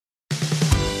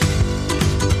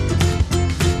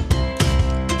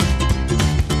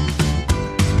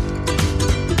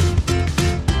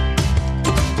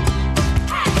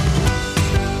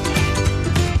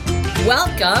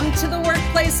Welcome to the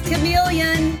Workplace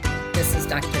Chameleon. This is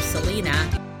Dr. Celina.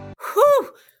 Whew,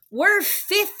 we're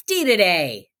 50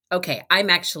 today. Okay,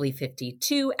 I'm actually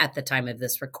 52 at the time of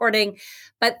this recording,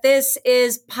 but this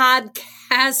is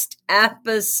podcast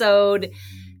episode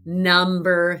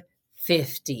number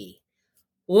 50.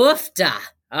 Woofda.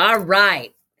 All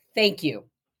right. Thank you.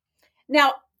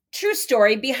 Now, true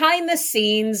story, behind the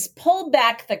scenes, pull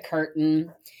back the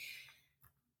curtain.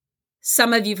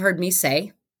 Some of you've heard me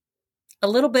say a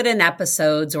little bit in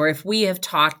episodes, or if we have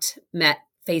met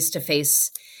face to face,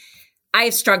 I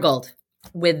have struggled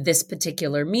with this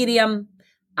particular medium.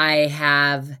 I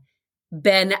have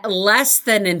been less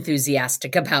than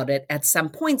enthusiastic about it at some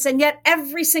points, and yet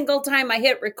every single time I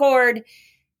hit record,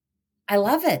 I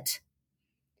love it.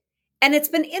 And it's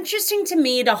been interesting to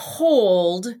me to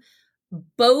hold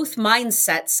both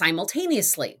mindsets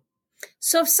simultaneously.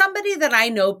 So if somebody that I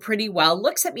know pretty well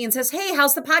looks at me and says, "Hey,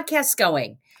 how's the podcast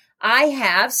going?" I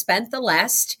have spent the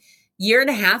last year and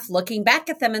a half looking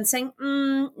back at them and saying,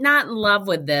 not in love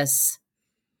with this.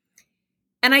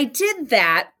 And I did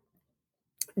that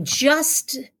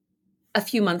just a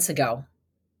few months ago.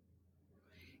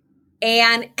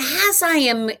 And as I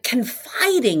am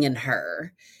confiding in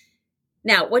her,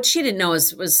 now what she didn't know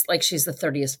was like she's the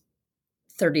 30th,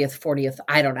 40th,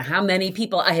 I don't know how many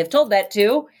people I have told that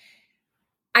to.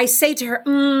 I say to her,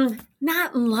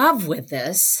 not in love with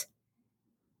this.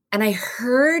 And I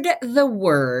heard the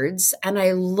words and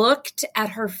I looked at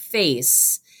her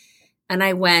face and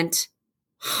I went,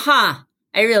 I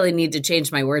really need to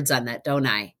change my words on that, don't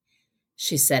I?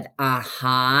 She said,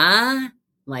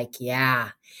 like, yeah.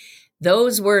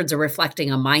 Those words are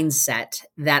reflecting a mindset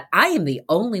that I am the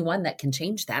only one that can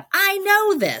change that. I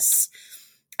know this.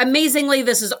 Amazingly,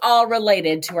 this is all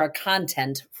related to our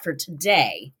content for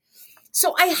today.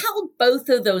 So I held both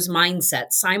of those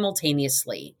mindsets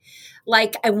simultaneously.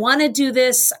 Like, I want to do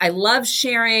this. I love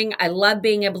sharing. I love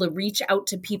being able to reach out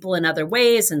to people in other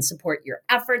ways and support your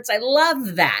efforts. I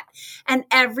love that. And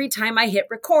every time I hit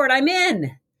record, I'm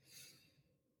in.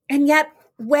 And yet,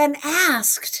 when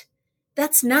asked,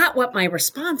 that's not what my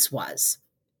response was.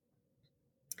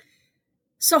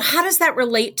 So how does that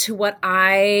relate to what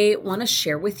I want to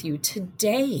share with you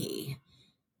today?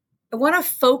 I want to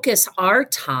focus our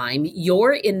time,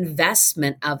 your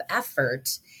investment of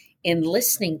effort in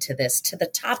listening to this, to the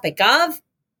topic of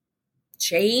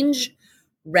change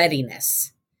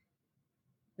readiness.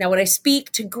 Now, when I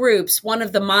speak to groups, one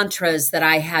of the mantras that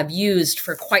I have used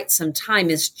for quite some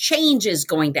time is change is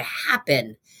going to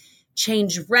happen.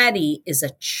 Change ready is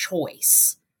a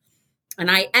choice.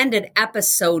 And I ended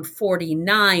episode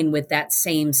 49 with that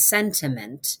same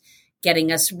sentiment,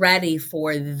 getting us ready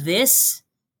for this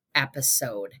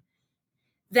episode.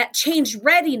 That change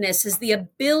readiness is the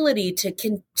ability to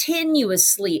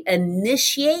continuously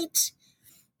initiate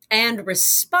and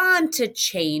respond to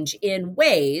change in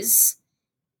ways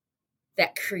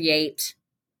that create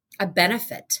a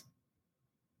benefit.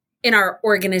 In our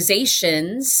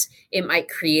organizations, it might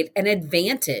create an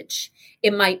advantage.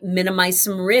 It might minimize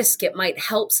some risk. It might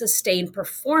help sustain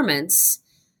performance,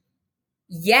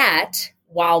 yet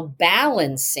while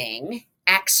balancing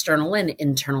external and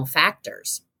internal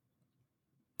factors.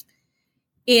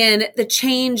 In the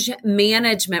change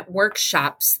management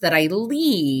workshops that I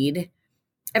lead,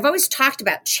 I've always talked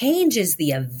about change is the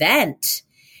event.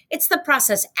 It's the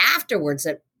process afterwards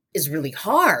that is really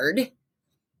hard.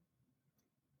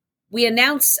 We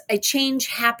announce a change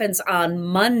happens on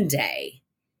Monday.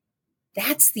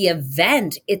 That's the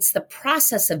event. It's the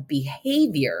process of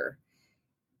behavior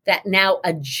that now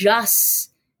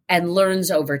adjusts and learns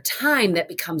over time that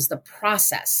becomes the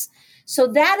process. So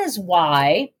that is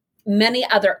why many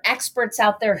other experts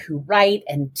out there who write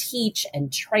and teach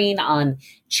and train on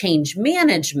change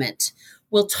management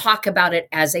will talk about it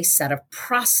as a set of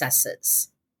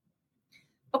processes.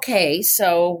 Okay,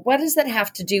 so what does that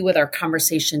have to do with our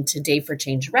conversation today for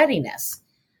change readiness?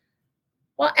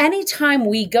 Well, anytime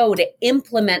we go to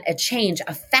implement a change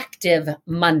effective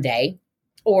Monday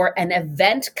or an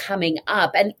event coming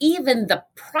up, and even the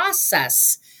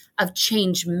process of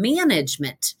change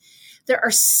management, there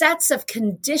are sets of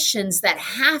conditions that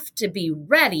have to be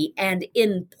ready and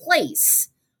in place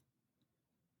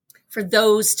for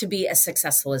those to be as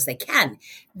successful as they can.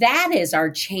 That is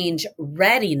our change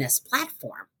readiness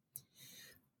platform.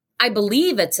 I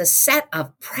believe it's a set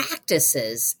of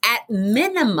practices. At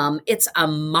minimum, it's a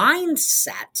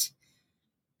mindset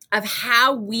of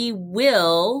how we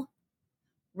will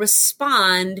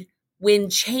respond when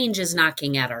change is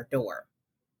knocking at our door.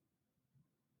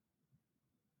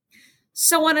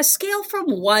 So on a scale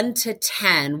from 1 to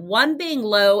 10, 1 being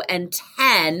low and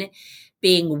 10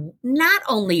 being not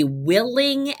only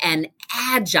willing and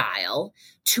agile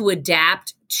to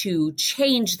adapt to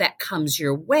change that comes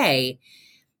your way.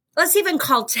 Let's even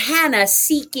call 10 a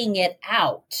seeking it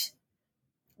out.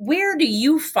 Where do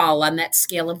you fall on that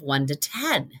scale of 1 to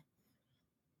 10?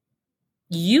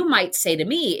 You might say to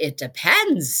me, it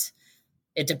depends.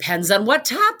 It depends on what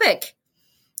topic.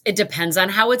 It depends on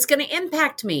how it's going to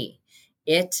impact me.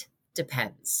 It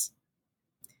depends.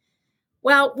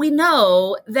 Well, we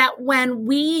know that when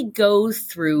we go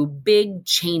through big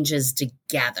changes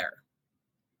together,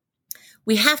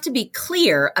 we have to be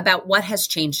clear about what has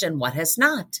changed and what has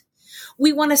not.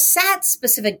 We want to set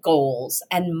specific goals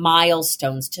and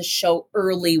milestones to show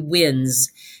early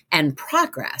wins and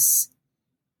progress.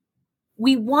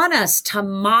 We want us to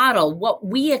model what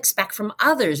we expect from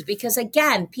others because,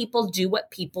 again, people do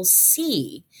what people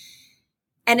see.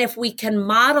 And if we can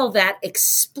model that,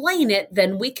 explain it,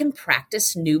 then we can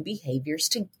practice new behaviors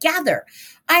together.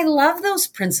 I love those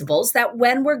principles that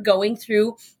when we're going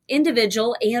through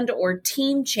individual and or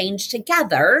team change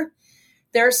together,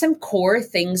 there are some core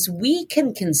things we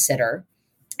can consider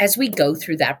as we go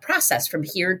through that process from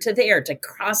here to there to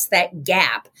cross that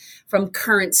gap from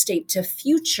current state to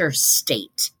future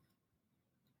state.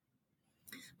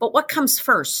 But what comes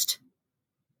first?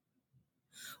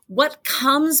 What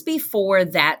comes before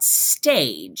that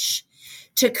stage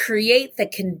to create the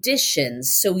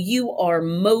conditions so you are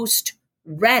most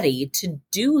ready to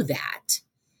do that?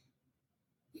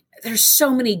 There's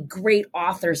so many great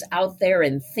authors out there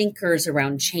and thinkers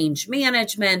around change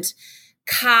management.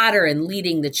 Cotter in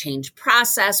Leading the Change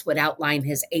Process would outline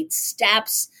his 8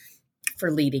 steps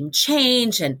for leading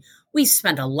change. And we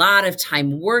spent a lot of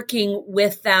time working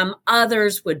with them.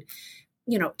 Others would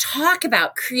talk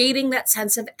about creating that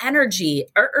sense of energy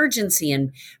or urgency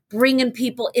and bringing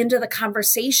people into the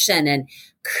conversation and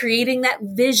creating that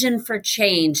vision for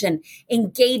change and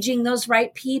engaging those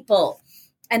right people.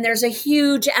 And there's a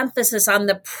huge emphasis on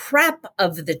the prep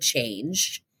of the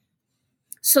change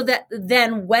so that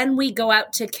then when we go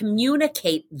out to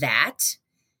communicate that,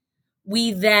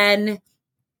 we then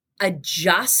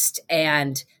adjust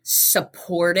and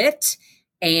support it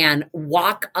and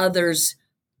walk others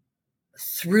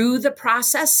through the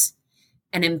process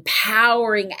and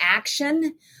empowering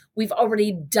action. We've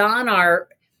already done our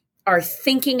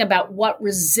thinking about what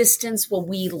resistance will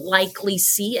we likely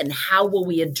see and how will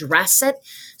we address it.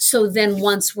 So then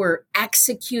once we're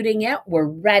executing it, we're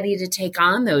ready to take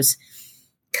on those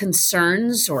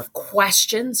concerns or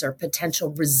questions or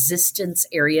potential resistance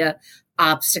area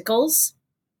obstacles.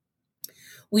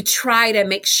 We try to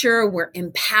make sure we're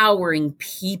empowering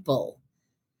people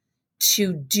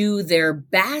to do their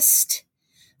best,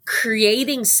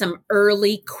 creating some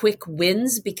early quick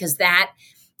wins because that,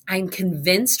 I'm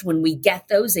convinced when we get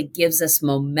those, it gives us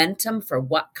momentum for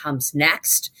what comes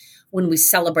next. When we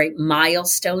celebrate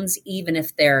milestones, even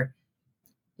if they're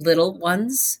little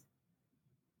ones.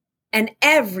 And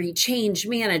every change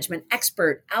management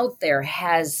expert out there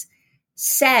has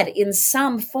said in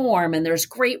some form, and there's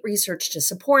great research to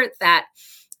support that,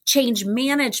 change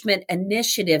management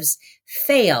initiatives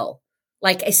fail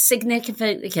like a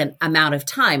significant amount of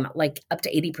time, like up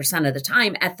to 80% of the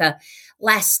time at the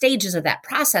last stages of that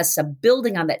process of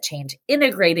building on that change,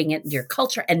 integrating it into your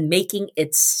culture and making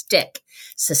it stick,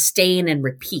 sustain, and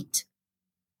repeat.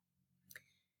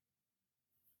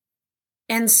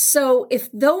 And so if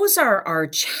those are our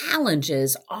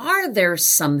challenges, are there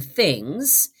some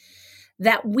things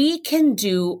that we can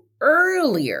do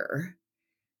earlier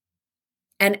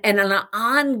and on an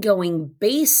ongoing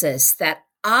basis that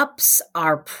ups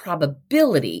our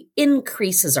probability,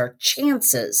 increases our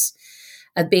chances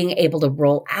of being able to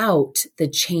roll out the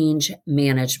change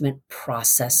management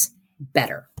process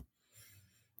better?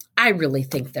 I really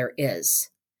think there is.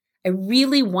 I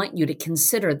really want you to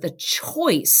consider the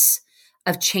choice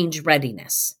of change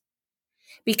readiness.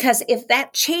 Because if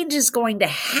that change is going to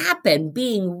happen,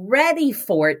 being ready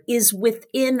for it is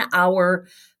within our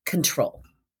control.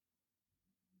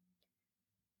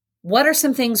 What are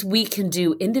some things we can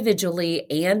do individually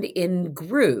and in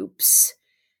groups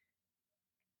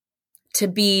to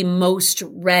be most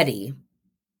ready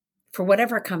for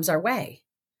whatever comes our way?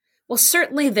 Well,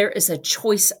 certainly there is a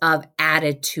choice of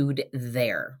attitude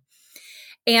there.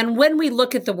 And when we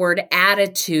look at the word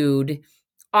attitude,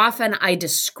 often I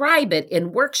describe it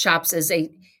in workshops as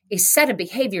a set of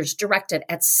behaviors directed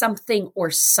at something or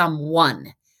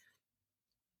someone.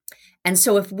 And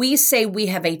so if we say we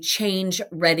have a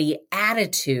change-ready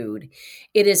attitude,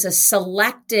 it is a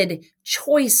selected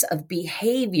choice of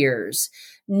behaviors,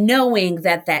 knowing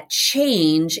that that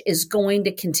change is going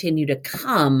to continue to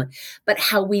come, but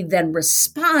how we then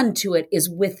respond to it is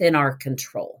within our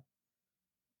control.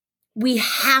 We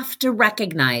have to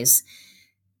recognize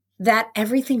that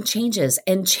everything changes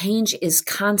and change is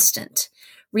constant.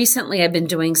 Recently, I've been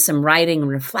doing some writing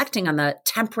and reflecting on the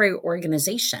temporary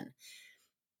organization.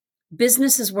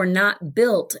 Businesses were not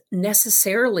built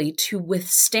necessarily to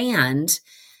withstand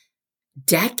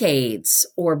decades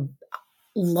or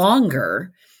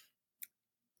longer.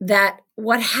 That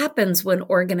what happens when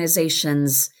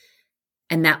organizations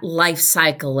and that life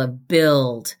cycle of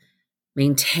build,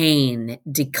 maintain,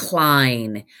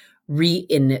 decline,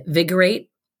 reinvigorate,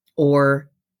 or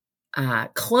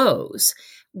close.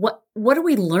 What are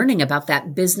we learning about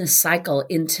that business cycle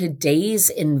in today's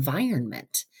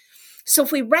environment? So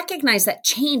if we recognize that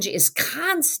change is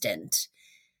constant,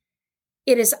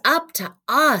 it is up to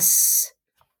us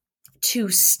to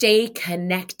stay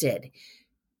connected,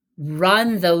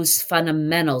 run those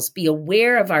fundamentals, be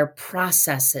aware of our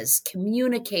processes,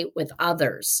 communicate with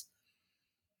others.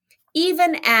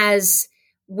 Even as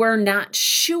we're not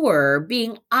sure,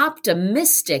 being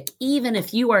optimistic, even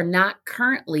if you are not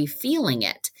currently feeling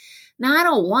it. Now, I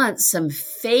don't want some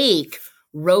fake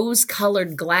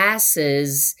rose-colored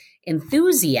glasses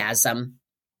enthusiasm,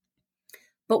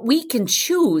 but we can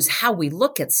choose how we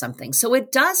look at something. So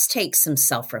it does take some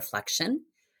self-reflection.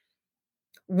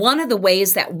 One of the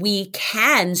ways that we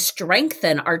can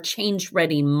strengthen our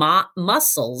change-ready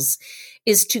muscles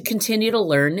is to continue to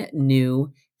learn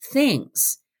new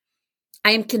things.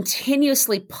 I am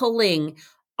continuously pulling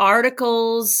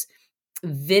articles,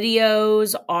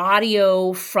 videos,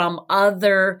 audio from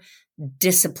other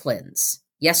disciplines.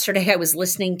 Yesterday, I was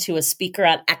listening to a speaker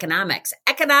on economics.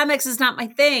 Economics is not my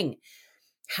thing.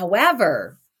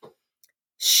 However,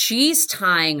 she's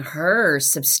tying her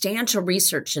substantial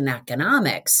research in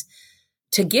economics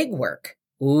to gig work.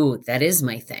 Ooh, that is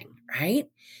my thing, right?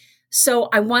 So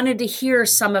I wanted to hear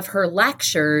some of her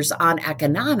lectures on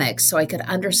economics so I could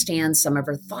understand some of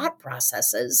her thought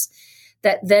processes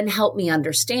that then help me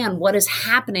understand what is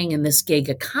happening in this gig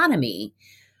economy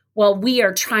while we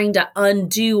are trying to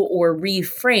undo or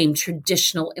reframe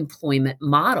traditional employment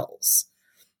models.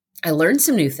 I learned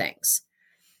some new things.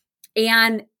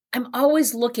 And I'm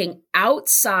always looking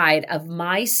outside of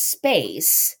my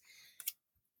space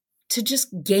to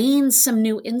just gain some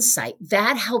new insight.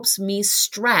 That helps me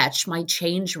stretch my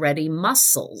change-ready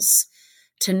muscles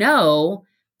to know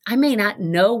I may not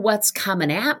know what's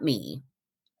coming at me,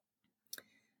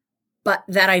 but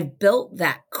that I've built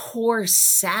that core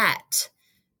set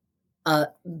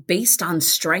based on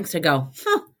strength to go,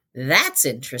 that's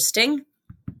interesting.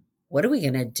 What are we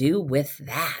going to do with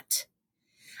that?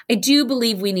 I do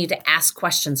believe we need to ask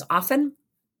questions often.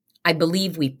 I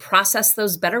believe we process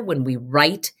those better when we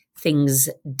write things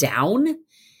down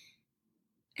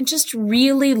and just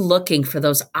really looking for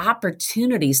those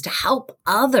opportunities to help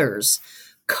others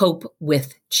cope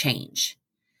with change.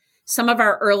 Some of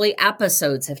our early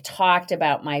episodes have talked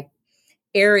about my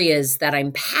areas that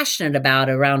I'm passionate about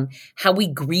around how we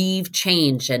grieve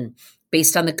change, and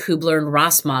based on the Kubler and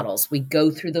Ross models, we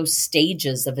go through those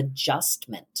stages of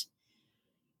adjustment.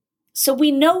 So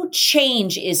we know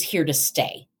change is here to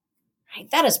stay,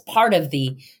 right? That is part of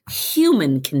the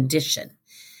human condition.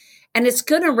 And it's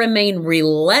going to remain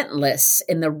relentless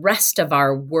in the rest of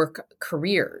our work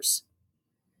careers.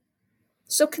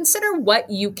 So consider what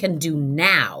you can do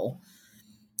now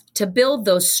to build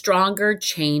those stronger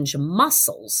change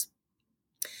muscles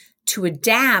to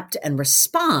adapt and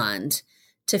respond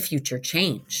to future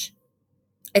change.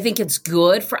 I think it's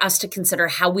good for us to consider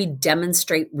how we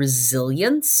demonstrate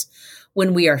resilience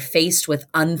when we are faced with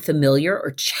unfamiliar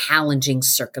or challenging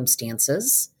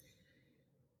circumstances.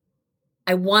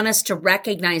 I want us to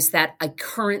recognize that a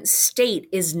current state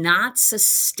is not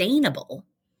sustainable,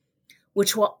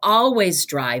 which will always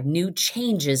drive new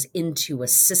changes into a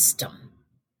system.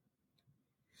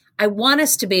 I want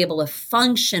us to be able to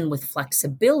function with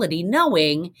flexibility,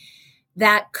 knowing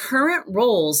that current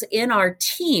roles in our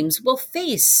teams will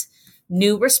face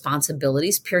new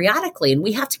responsibilities periodically, and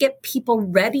we have to get people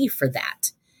ready for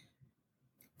that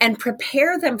and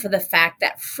prepare them for the fact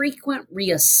that frequent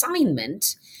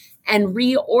reassignment and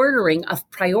reordering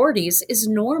of priorities is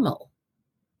normal.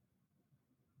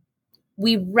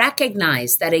 We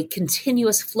recognize that a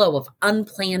continuous flow of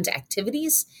unplanned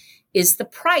activities is the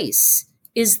price,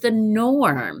 is the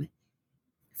norm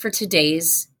for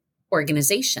today's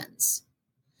organizations.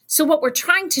 So what we're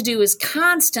trying to do is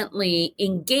constantly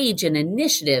engage in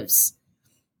initiatives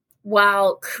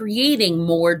while creating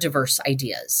more diverse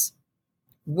ideas,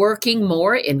 working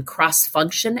more in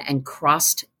cross-function and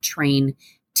cross-train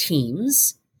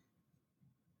teams,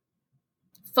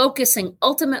 focusing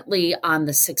ultimately on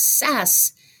the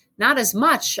success, not as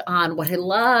much on what I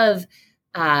love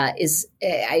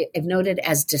I've noted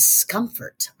as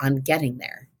discomfort on getting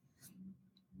there.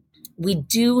 We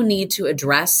do need to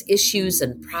address issues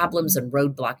and problems and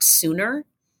roadblocks sooner,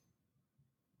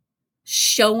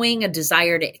 showing a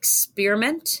desire to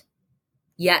experiment,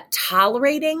 yet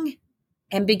tolerating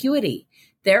ambiguity.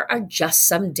 There are just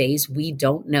some days we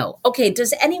don't know. Okay,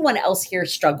 does anyone else here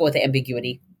struggle with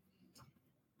ambiguity?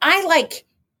 I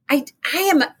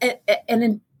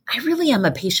really am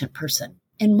a patient person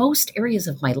in most areas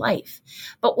of my life.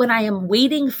 But when I am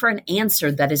waiting for an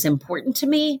answer that is important to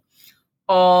me,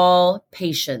 all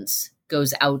patience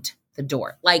goes out the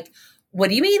door. Like, what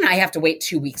do you mean I have to wait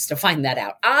 2 weeks to find that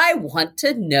out? I want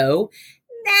to know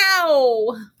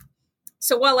now.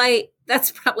 So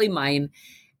that's probably mine.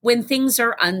 When things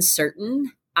are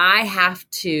uncertain, I have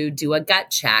to do a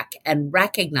gut check and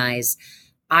recognize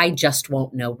I just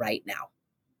won't know right now.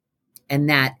 And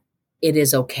that it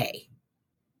is okay,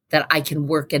 that I can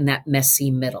work in that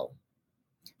messy middle.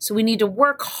 So we need to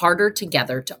work harder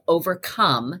together to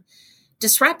overcome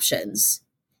disruptions,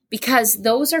 because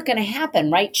those are going to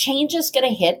happen, right? Change is going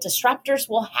to hit, disruptors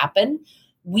will happen.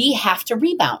 We have to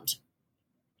rebound.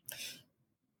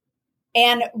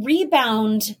 And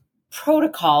rebound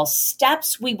protocol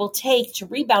steps we will take to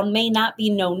rebound may not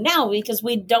be known now because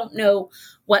we don't know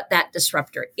what that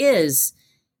disruptor is,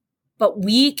 but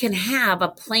we can have a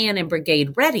plan and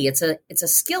brigade ready. It's a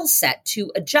skill set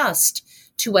to adjust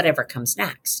to whatever comes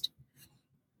next.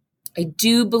 I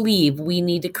do believe we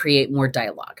need to create more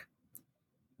dialogue,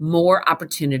 more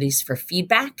opportunities for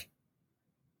feedback,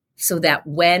 so that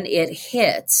when it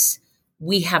hits,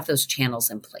 we have those channels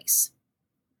in place.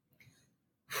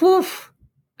 Whew.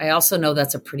 I also know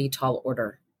that's a pretty tall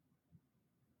order.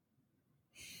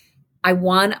 I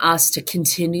want us to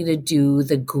continue to do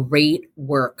the great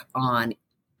work on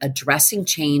addressing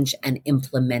change and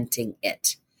implementing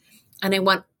it. And I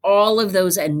want all of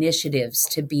those initiatives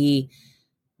to be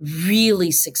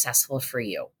really successful for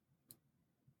you.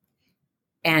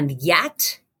 And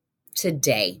yet,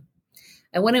 today,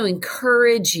 I want to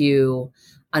encourage you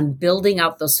on building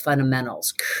out those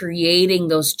fundamentals, creating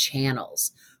those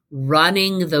channels,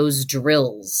 running those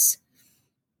drills.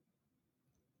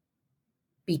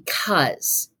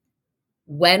 Because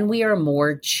when we are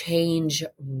more change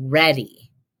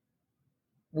ready,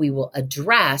 we will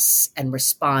address and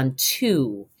respond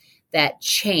to that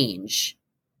change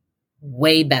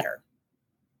way better,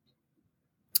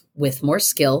 with more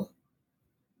skill,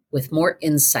 with more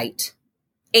insight,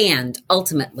 and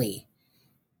ultimately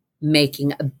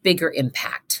making a bigger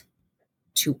impact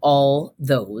to all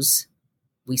those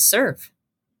we serve.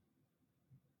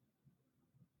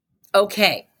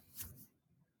 Okay.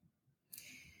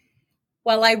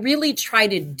 Well, I really try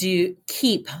to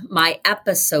keep my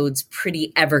episodes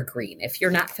pretty evergreen. If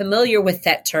you're not familiar with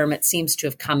that term, it seems to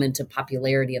have come into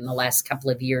popularity in the last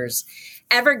couple of years.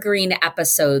 Evergreen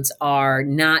episodes are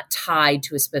not tied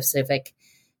to a specific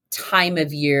time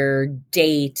of year,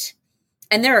 date.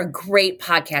 And there are great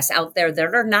podcasts out there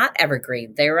that are not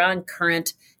evergreen. They're on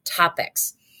current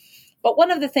topics. But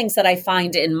one of the things that I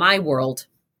find in my world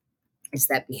is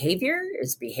that behavior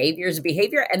is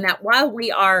behavior. And that while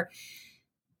we are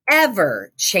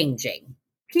ever changing,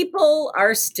 people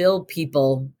are still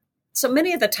people. So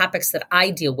many of the topics that I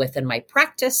deal with in my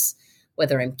practice,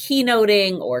 whether I'm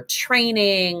keynoting or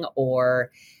training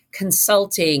or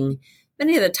consulting,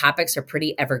 many of the topics are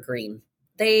pretty evergreen.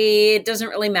 It doesn't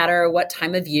really matter what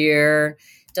time of year,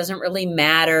 it doesn't really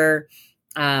matter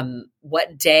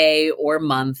what day or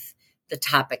month the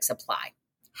topics apply.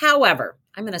 However,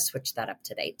 I'm going to switch that up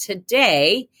today.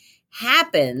 Today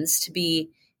happens to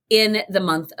be in the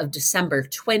month of December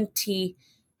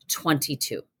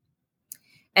 2022.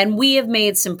 And we have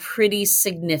made some pretty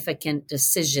significant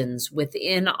decisions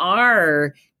within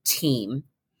our team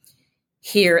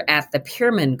here at the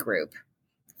Pearman Group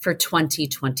for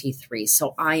 2023.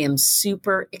 So I am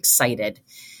super excited.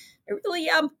 I really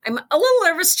am. I'm a little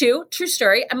nervous too. True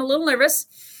story. I'm a little nervous.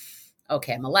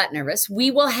 Okay, I'm a lot nervous.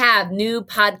 We will have new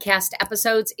podcast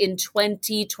episodes in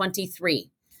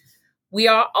 2023. We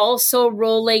are also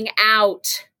rolling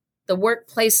out the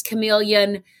Workplace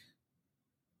Chameleon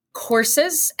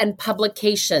courses and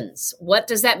publications. What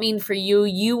does that mean for you?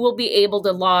 You will be able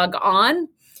to log on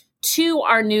to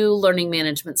our new learning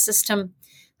management system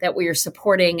that we are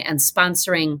supporting and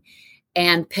sponsoring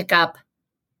and pick up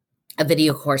a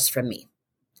video course from me.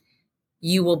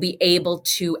 You will be able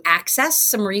to access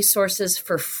some resources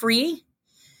for free.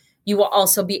 You will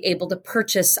also be able to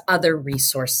purchase other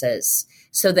resources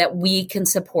so that we can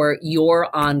support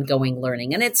your ongoing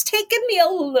learning. And it's taken me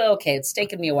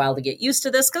a while to get used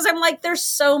to this because I'm like, there's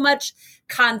so much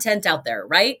content out there,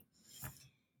 right?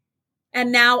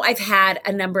 And now I've had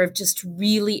a number of just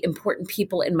really important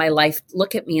people in my life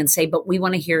look at me and say, but we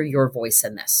want to hear your voice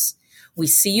in this. We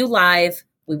see you live.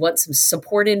 We want some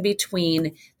support in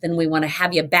between. Then we want to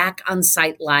have you back on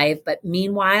site live. But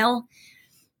meanwhile,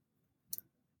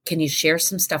 can you share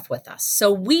some stuff with us?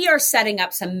 So we are setting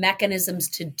up some mechanisms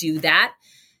to do that.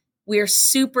 We're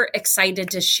super excited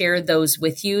to share those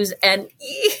with you. And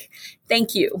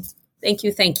thank you. Thank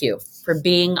you for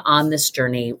being on this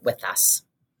journey with us.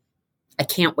 I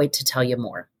can't wait to tell you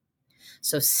more.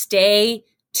 So stay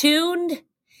tuned.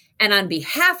 And on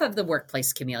behalf of the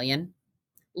Workplace Chameleon,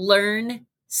 learn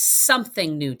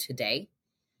something new today.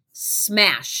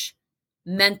 Smash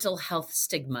mental health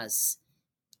stigmas.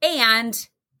 And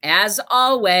as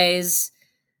always,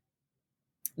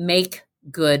 make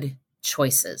good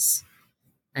choices.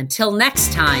 Until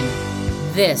next time,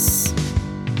 this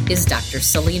is Dr.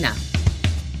 Celina.